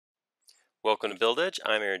Welcome to BuildEdge.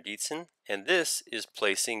 I'm Aaron Dietzen, and this is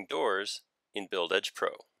placing doors in BuildEdge Pro.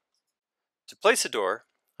 To place a door,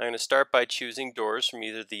 I'm going to start by choosing doors from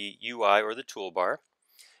either the UI or the toolbar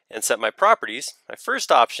and set my properties. My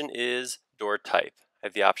first option is door type. I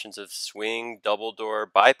have the options of swing, double door,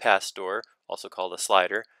 bypass door, also called a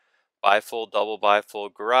slider, bifold, double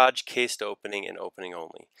bifold, garage, cased opening, and opening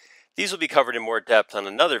only. These will be covered in more depth on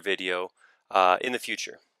another video in the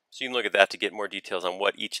future. So you can look at that to get more details on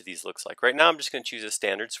what each of these looks like. Right now I'm just going to choose a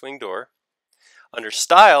standard swing door. Under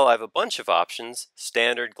style I have a bunch of options: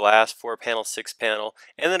 standard, glass, 4-panel, 6-panel,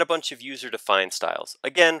 and then a bunch of user defined styles.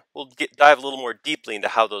 Again, we'll dive a little more deeply into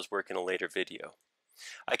how those work in a later video.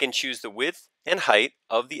 I can choose the width and height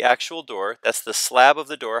of the actual door. That's the slab of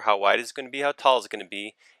the door, how wide is it going to be, how tall is it going to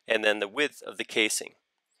be, and then the width of the casing.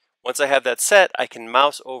 Once I have that set, I can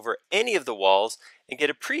mouse over any of the walls and get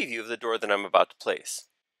a preview of the door that I'm about to place.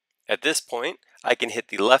 At this point, I can hit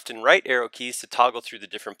the left and right arrow keys to toggle through the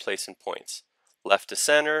different placement points. Left to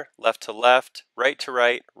center, left to left, right to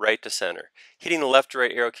right, right to center. Hitting the left to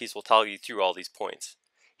right arrow keys will toggle you through all these points.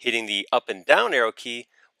 Hitting the up and down arrow key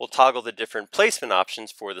will toggle the different placement options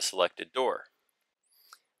for the selected door.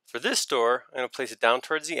 For this door, I'm going to place it down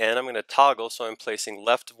towards the end. I'm going to toggle, so I'm placing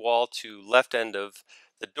left wall to left end of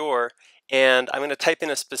the door, and I'm going to type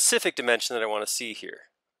in a specific dimension that I want to see here.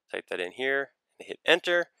 Type that in here and hit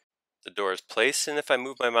enter. The door is placed, and if I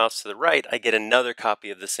move my mouse to the right, I get another copy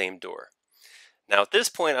of the same door. Now at this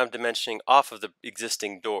point, I'm dimensioning off of the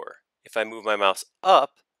existing door. If I move my mouse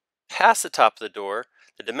up past the top of the door,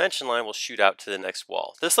 the dimension line will shoot out to the next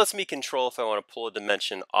wall. This lets me control if I want to pull a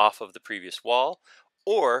dimension off of the previous wall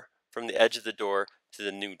or from the edge of the door to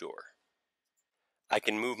the new door. I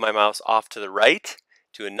can move my mouse off to the right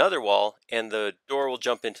to another wall, and the door will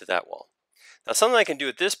jump into that wall. Now something I can do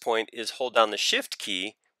at this point is hold down the Shift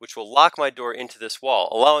key, which will lock my door into this wall,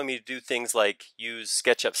 allowing me to do things like use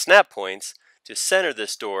SketchUp snap points to center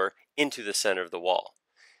this door into the center of the wall.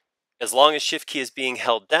 As long as Shift key is being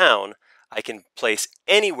held down, I can place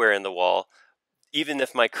anywhere in the wall, even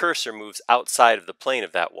if my cursor moves outside of the plane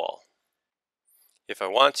of that wall. If I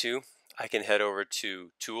want to, I can head over to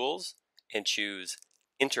Tools and choose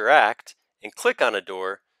Interact and click on a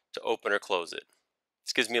door to open or close it.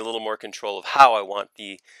 This gives me a little more control of how I want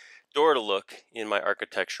the door to look in my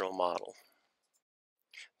architectural model.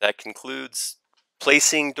 That concludes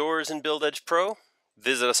placing doors in BuildEdge Pro.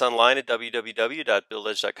 Visit us online at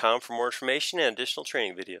www.buildedge.com for more information and additional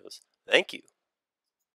training videos. Thank you.